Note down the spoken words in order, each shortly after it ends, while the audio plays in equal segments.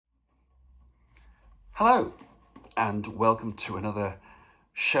Hello and welcome to another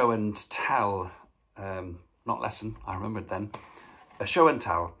show and tell, not lesson, I remembered then, a show and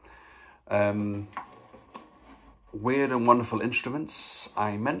tell. Weird and wonderful instruments.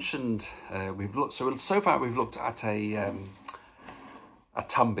 I mentioned so far we've looked at a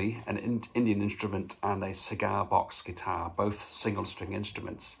tumbi, an Indian instrument, and a cigar box guitar, both single string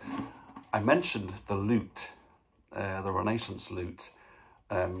instruments. I mentioned the lute, the Renaissance lute,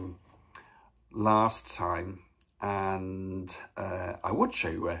 last time, and I would show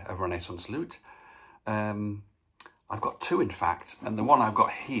you a Renaissance lute. I've got two, in fact, and the one I've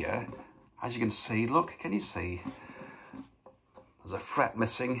got here, as you can see, look, can you see? There's a fret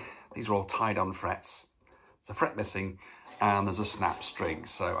missing. These are all tied on frets. There's a fret missing, and there's a snap string,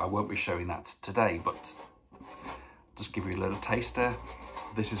 so I won't be showing that today, but just give you a little taster.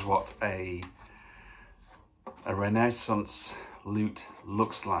 This is what a Renaissance lute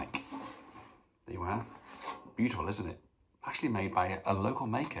looks like. There you are. Beautiful, isn't it? Actually made by a local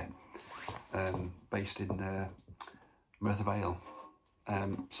maker based in Merthyr Vale.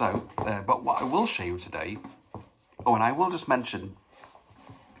 But what I will show you today, and I will just mention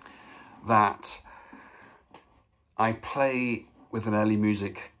that I play with an early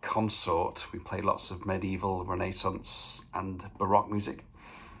music consort. We play lots of medieval, Renaissance and Baroque music.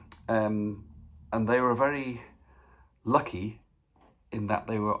 And they were very lucky in that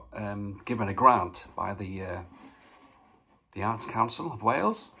they were given a grant by the Arts Council of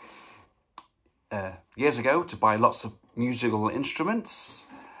Wales years ago to buy lots of musical instruments,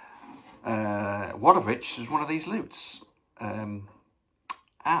 one of which is one of these lutes.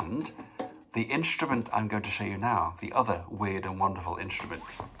 And the instrument I'm going to show you now, the other weird and wonderful instrument.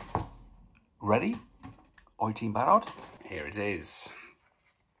 Ready? Oi ti'n barod? Here it is.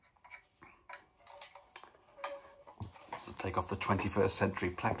 So take off the 21st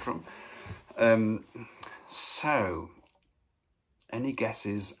century plectrum. So, any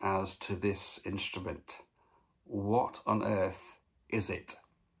guesses as to this instrument? What on earth is it?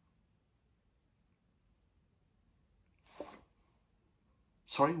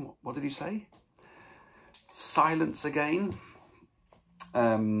 Sorry, what did you say? Silence again.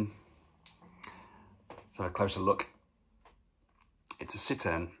 So a closer look. It's a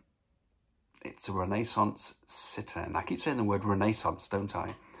Cittern. It's a Renaissance Cittern. I keep saying the word Renaissance, don't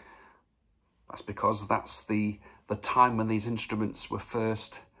I? That's because that's the time when these instruments were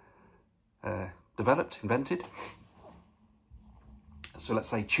first developed, invented. So let's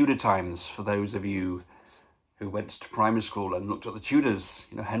say Tudor times, for those of you who went to primary school and looked at the Tudors,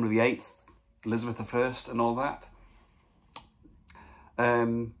 you know, Henry VIII, Elizabeth I and all that.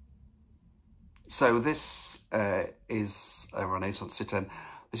 So this is a Renaissance Cittern.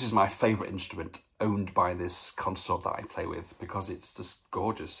 This is my favourite instrument owned by this consort that I play with because it's just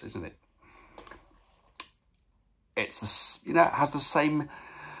gorgeous, isn't it? It's this, you know, it has the same,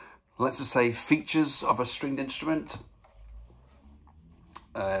 let's just say, features of a stringed instrument.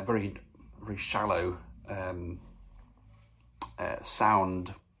 Very, very shallow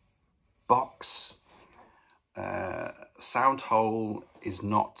sound box. Sound hole is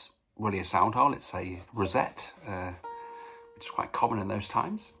not really a sound hole, it's a rosette, which is quite common in those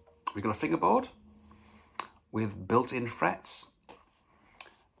times. We've got a fingerboard with built-in frets,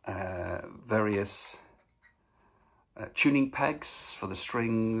 various tuning pegs for the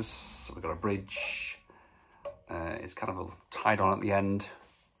strings. So we've got a bridge. It's kind of tied on at the end.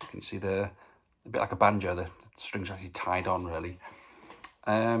 You can see there, a bit like a banjo, the strings are actually tied on really.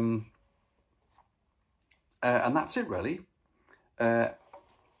 And that's it really. And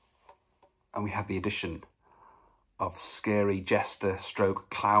we have the addition of scary jester stroke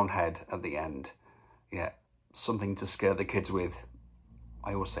clown head at the end. Yeah, something to scare the kids with.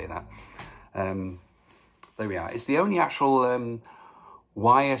 I always say that. There we are. It's the only actual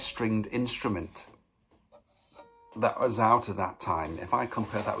wire-stringed instrument that was out at that time. If I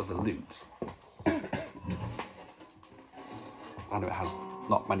compare that with the lute, I know it has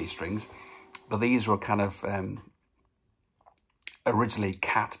not many strings, but these were kind of originally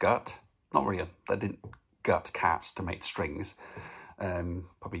catgut. Not really, they didn't gut cats to make strings.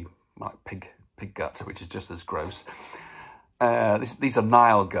 Probably like pig gut, which is just as gross. These are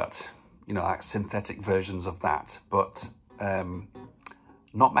Nile gut, you know, like synthetic versions of that, but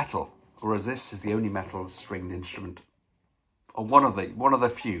not metal. Whereas this is the only metal stringed instrument, or one of the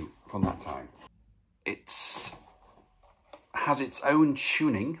few from that time. It has its own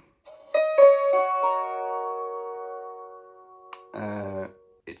tuning.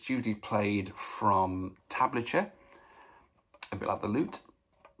 It's usually played from tablature, a bit like the lute.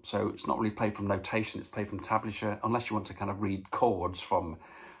 So it's not really played from notation, it's played from tablature, unless you want to kind of read chords from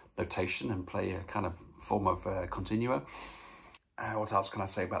notation and play a kind of form of continuo. What else can I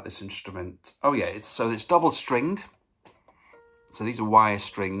say about this instrument? Oh yeah, it's double stringed. So these are wire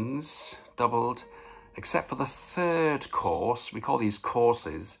strings, doubled, except for the third course. We call these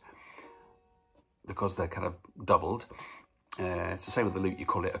courses because they're kind of doubled. It's the same with the lute, you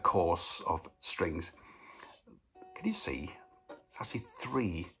call it a course of strings. Can you see? It's actually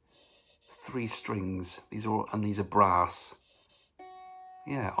three strings. These are brass.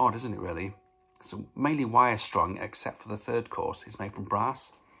 Yeah, odd, isn't it really? So mainly wire strung, except for the third course is made from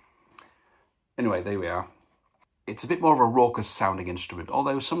brass. Anyway, there we are. It's a bit more of a raucous sounding instrument,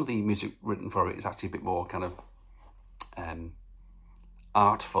 although some of the music written for it is actually a bit more kind of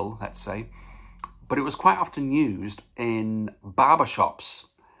artful, let's say. But it was quite often used in barbershops.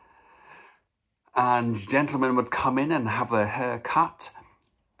 And gentlemen would come in and have their hair cut,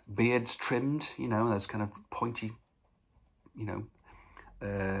 beards trimmed, you know, those kind of pointy, you know,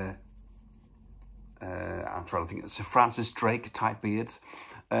 I'm trying to think, Sir Francis Drake type beards.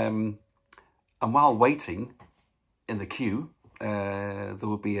 And while waiting in the queue, there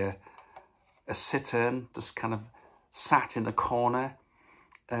would be a cittern just kind of sat in the corner,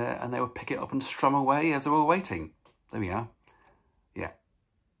 and they would pick it up and strum away as they were waiting. There we are. Yeah,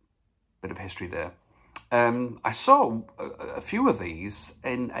 bit of history there. I saw a few of these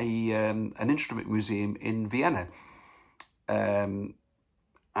in an instrument museum in Vienna.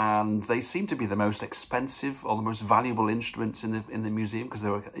 And they seem to be the most expensive or the most valuable instruments in the museum because they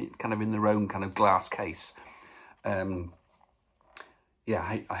were kind of in their own kind of glass case. Yeah,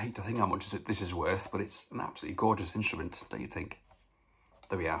 I hate to think how much this is worth, but it's an absolutely gorgeous instrument, don't you think?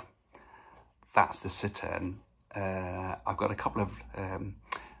 There we are. That's the Cittern. I've got a couple of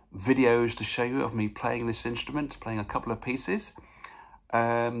videos to show you of me playing this instrument, playing a couple of pieces.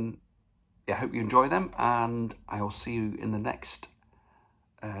 Yeah, I hope you enjoy them, and I will see you in the next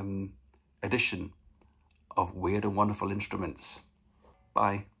edition of Weird and Wonderful Instruments.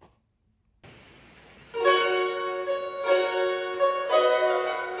 Bye.